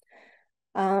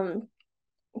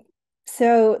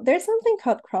 So there's something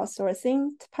called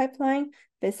crowdsourcing pipeline,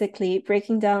 basically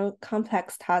breaking down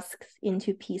complex tasks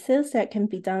into pieces that can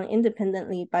be done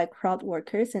independently by crowd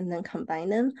workers and then combine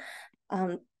them.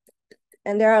 And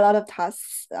there are a lot of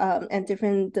tasks and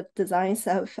different designs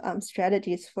of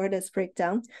strategies for this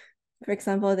breakdown. For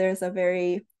example, there's a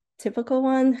very typical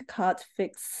one called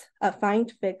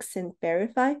find, fix, and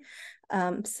verify.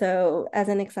 So as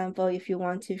an example, if you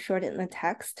want to shorten the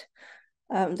text,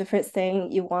 the first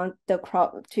thing you want the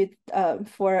crowd to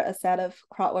for a set of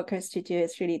crowd workers to do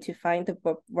is really to find the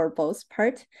verbose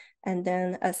part, and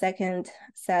then a second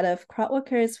set of crowd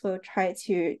workers will try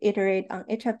to iterate on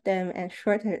each of them and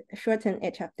shorten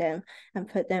each of them and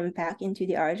put them back into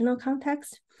the original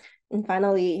context. And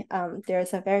finally,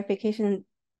 there's a verification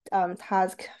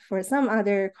task for some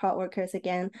other crowd workers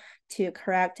again to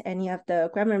correct any of the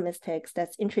grammar mistakes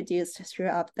that's introduced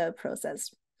throughout the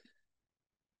process.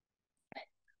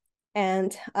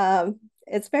 And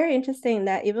it's very interesting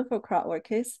that even for crowd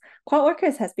workers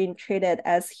has been treated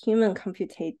as human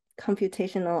computational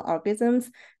algorithms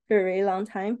for a really long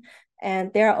time.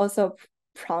 And they are also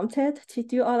prompted to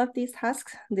do all of these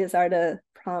tasks. These are the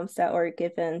prompts that were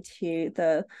given to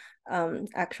the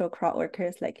actual crowd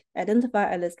workers, like identify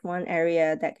at least one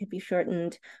area that could be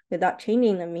shortened without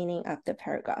changing the meaning of the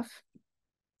paragraph.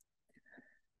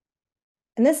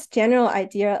 And this general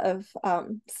idea of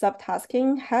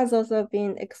subtasking has also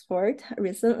been explored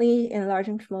recently in large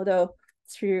language model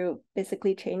through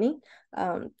basically training.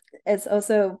 It's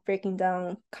also breaking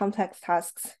down complex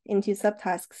tasks into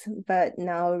subtasks, but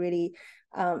now really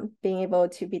being able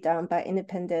to be done by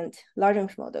independent large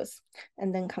language models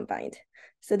and then combined.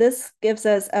 So this gives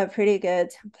us a pretty good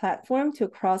platform to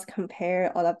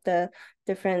cross-compare all of the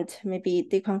different maybe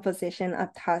decomposition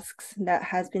of tasks that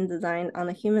has been designed on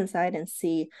the human side and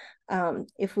see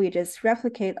if we just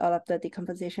replicate all of the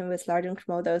decomposition with large language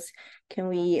models, can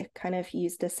we kind of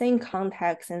use the same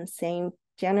context and same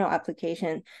general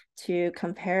application to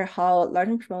compare how large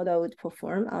language model would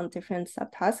perform on different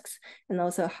subtasks, and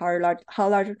also how large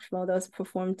language models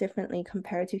perform differently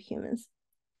compared to humans.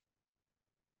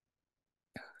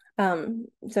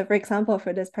 So for example,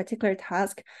 for this particular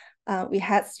task, we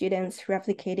had students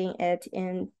replicating it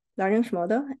in large language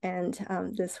model, and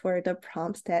this were the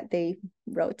prompts that they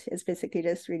wrote. It's basically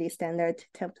just really standard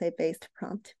template-based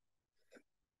prompt.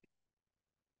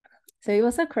 So it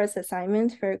was a course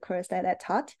assignment for a course that I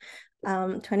taught.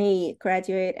 20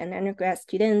 graduate and undergrad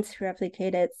students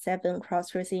replicated 7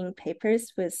 cross-sourcing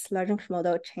papers with large language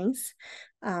model chains.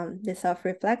 They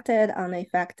self-reflected on the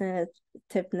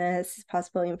effectiveness,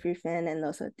 possible improvement, and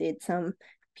also did some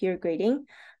peer grading.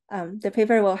 The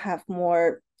paper will have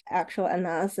more actual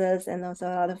analysis and also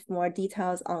a lot of more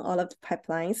details on all of the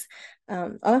pipelines.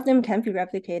 All of them can be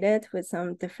replicated with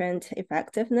some different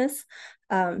effectiveness.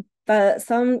 But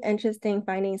some interesting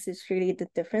findings is really the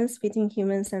difference between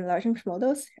humans and large language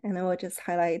models, and I will just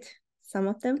highlight some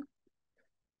of them.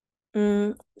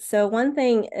 So one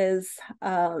thing is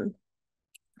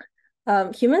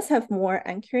humans have more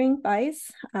anchoring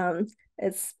bias.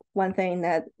 It's one thing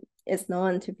that is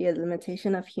known to be a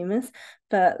limitation of humans,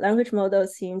 but language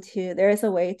models there is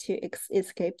a way to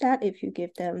escape that if you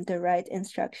give them the right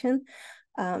instruction.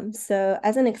 So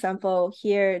as an example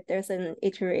here, there's an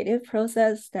iterative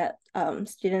process that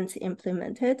students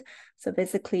implemented. So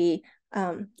basically,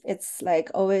 it's like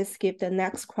always give the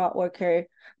next crowd worker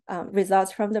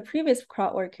results from the previous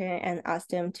crowd worker and ask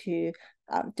them to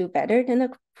do better than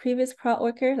the previous crowd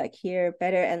worker, like here,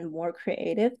 better and more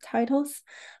creative titles.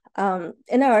 In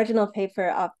the original paper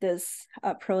of this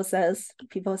process,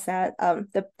 people said,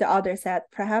 the author said,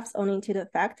 perhaps owing to the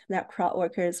fact that crowd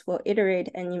workers will iterate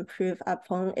and improve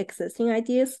upon existing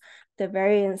ideas, the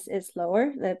variance is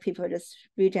lower, that people just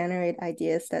regenerate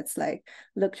ideas that's like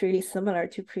look really similar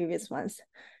to previous ones.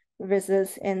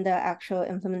 Versus in the actual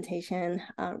implementation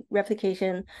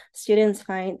replication, students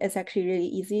find it's actually really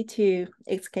easy to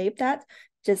escape that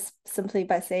just simply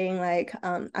by saying like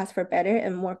ask for better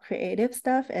and more creative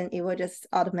stuff, and it will just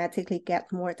automatically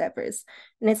get more diverse.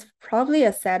 And it's probably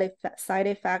a side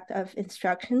effect of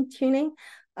instruction tuning,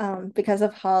 because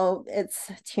of how it's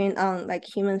tuned on like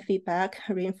human feedback,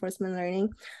 reinforcement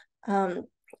learning.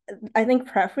 I think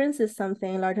preference is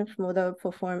something large language model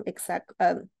perform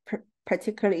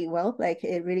particularly well. Like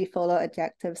it really follow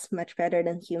adjectives much better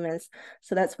than humans.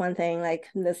 So that's one thing. Like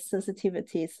the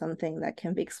sensitivity is something that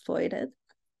can be exploited.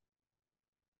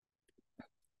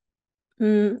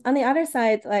 On the other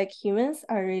side, like humans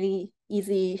are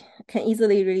can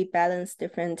easily really balance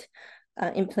different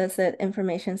implicit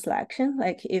information selection.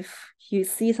 Like if you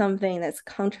see something that's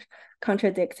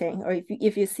contradicting, or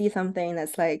if you see something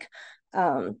that's like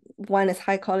one is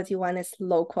high quality, one is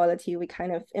low quality, we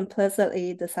kind of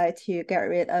implicitly decide to get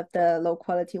rid of the low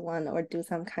quality one or do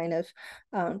some kind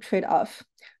of trade-off.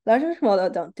 Large language model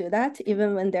don't do that.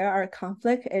 Even when there are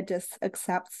conflict, it just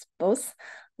accepts both.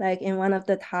 Like in one of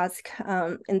the tasks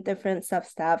in different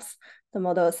sub-steps, the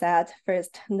model said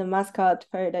first, the mascot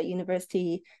for the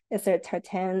university is a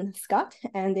tartan Scott,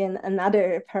 and in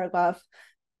another paragraph,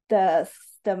 the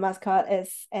mascot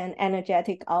is an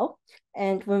energetic owl.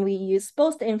 And when we use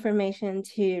both the information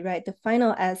to write the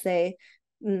final essay,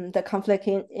 the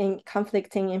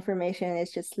conflicting information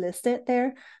is just listed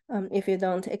there. If you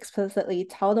don't explicitly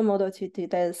tell the model to do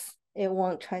this, it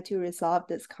won't try to resolve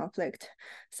this conflict.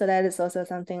 So that is also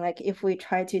something like if we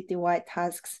try to divide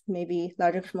tasks, maybe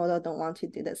large language model don't want to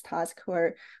do this task,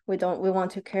 or we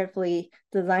want to carefully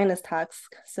design this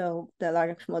task so the large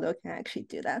language model can actually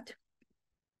do that.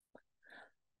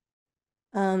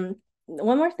 One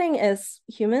more thing is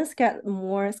humans get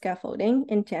more scaffolding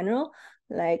in general.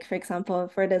 Like for example,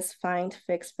 for this find,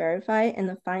 fix, verify, in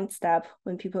the find step,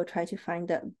 when people try to find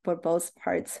the verbose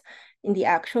parts in the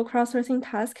actual cross-sourcing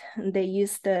task, they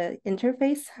use the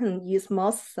interface and use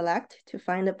mouse select to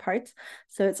find the parts.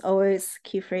 So it's always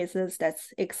key phrases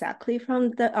that's exactly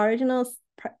from the original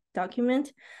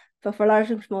document. But for large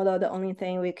language model, the only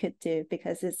thing we could do,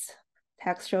 because it's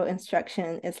textual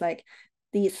instruction, is like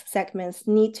these segments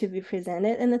need to be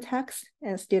presented in the text,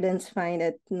 and students find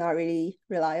it not really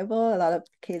reliable. A lot of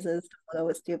cases, the model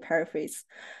will still paraphrase.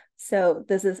 So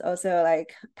this is also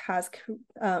like task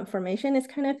formation is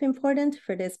kind of important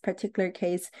for this particular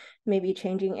case, maybe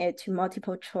changing it to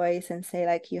multiple choice and say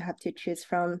like you have to choose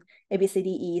from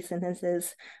ABCDE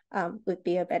sentences would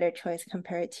be a better choice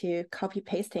compared to copy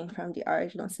pasting from the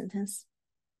original sentence.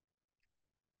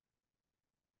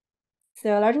 So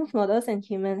large language models and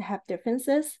human have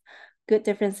differences. Good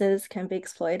differences can be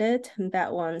exploited, and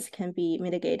bad ones can be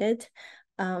mitigated.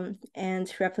 And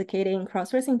replicating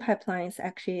cross-sourcing pipelines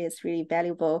actually is really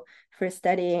valuable for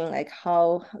studying like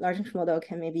how large language model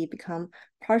can maybe become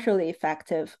partially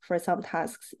effective for some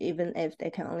tasks, even if they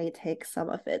can only take some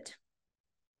of it.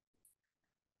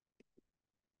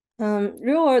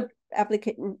 Real-world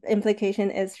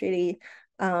implication is really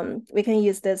we can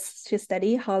use this to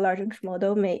study how large language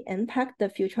model may impact the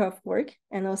future of work,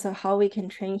 and also how we can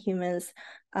train humans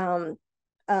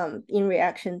in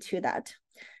reaction to that.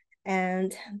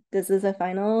 And this is a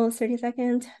final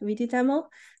 30-second video demo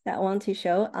that I want to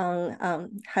show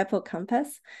on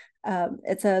Hippocampus.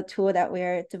 It's a tool that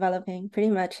we're developing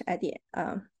pretty much at the,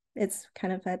 it's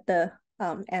kind of at the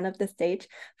end of the stage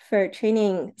for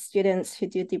training students to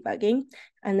do debugging.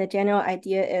 And the general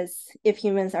idea is if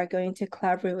humans are going to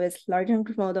collaborate with large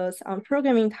language models on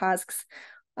programming tasks,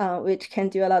 which can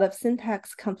do a lot of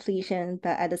syntax completion,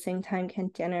 but at the same time can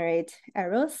generate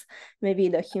errors, maybe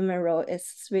the human role is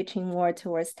switching more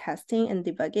towards testing and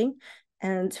debugging.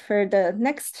 And for the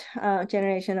next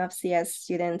generation of CS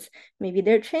students, maybe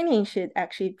their training should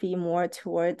actually be more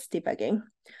towards debugging.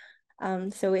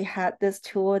 So we had this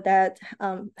tool that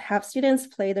have students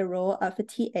play the role of a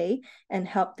TA and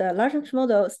help the large language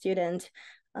model student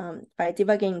by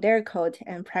debugging their code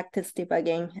and practice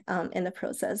debugging in the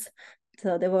process.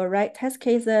 So they will write test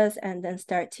cases and then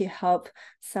start to help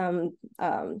some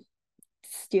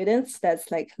students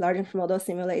that's like large language model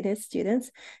simulated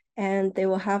students. And they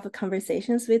will have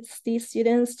conversations with these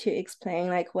students to explain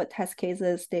like what test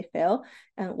cases they fail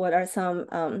and what are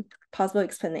some possible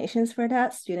explanations for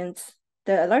that.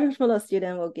 The large language model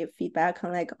student will give feedback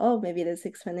on like, oh, maybe this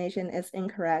explanation is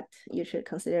incorrect. You should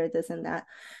consider this and that.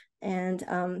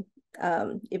 And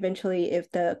eventually,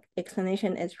 if the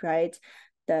explanation is right,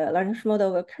 the language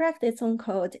model will correct its own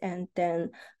code, and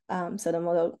then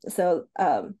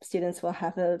students will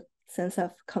have a sense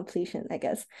of completion, I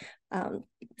guess.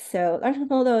 So language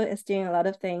model is doing a lot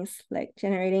of things like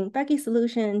generating buggy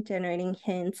solution, generating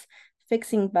hints,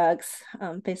 fixing bugs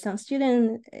based on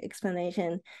student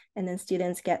explanation, and then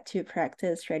students get to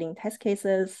practice writing test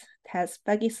cases, test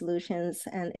buggy solutions,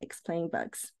 and explain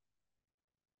bugs.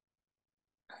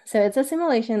 So it's a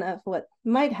simulation of what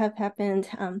might have happened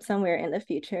somewhere in the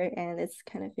future, and it's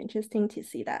kind of interesting to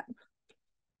see that.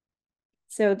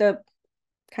 So the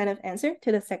kind of answer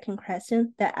to the second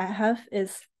question that I have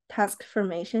is task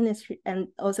formation and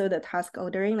also the task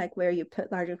ordering, like where you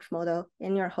put large language model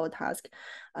in your whole task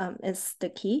is the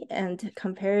key, and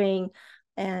comparing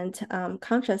and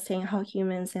contrasting how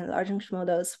humans and large language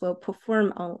models will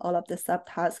perform on all of the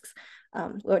subtasks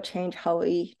will change how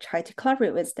we try to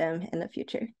collaborate with them in the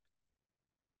future.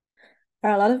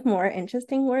 There are a lot of more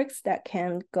interesting works that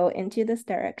can go into this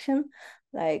direction,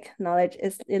 like knowledge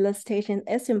elicitation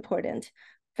is important,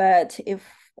 but if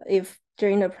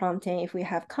during the prompting, if we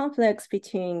have conflicts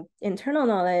between internal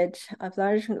knowledge of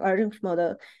large language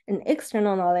model and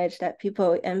external knowledge that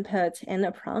people input in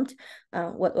the prompt,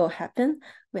 what will happen?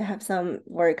 We have some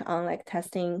work on like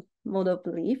testing model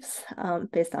beliefs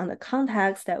based on the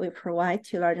context that we provide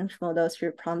to large language models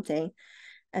through prompting.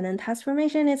 And then task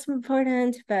formation is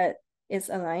important, but is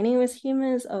aligning with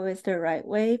humans always the right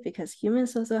way? Because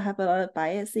humans also have a lot of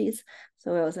biases.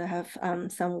 So we also have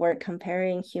some work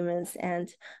comparing humans and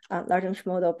large language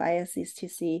model biases to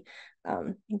see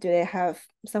do they have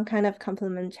some kind of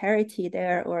complementarity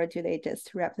there, or do they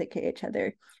just replicate each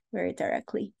other very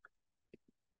directly?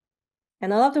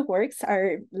 And all of the works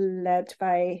are led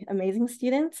by amazing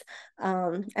students.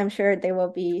 I'm sure they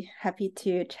will be happy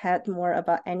to chat more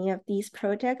about any of these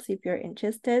projects if you're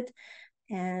interested.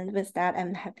 And with that,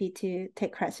 I'm happy to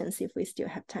take questions if we still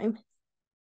have time.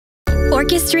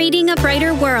 Orchestrating a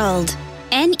Brighter World,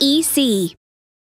 NEC.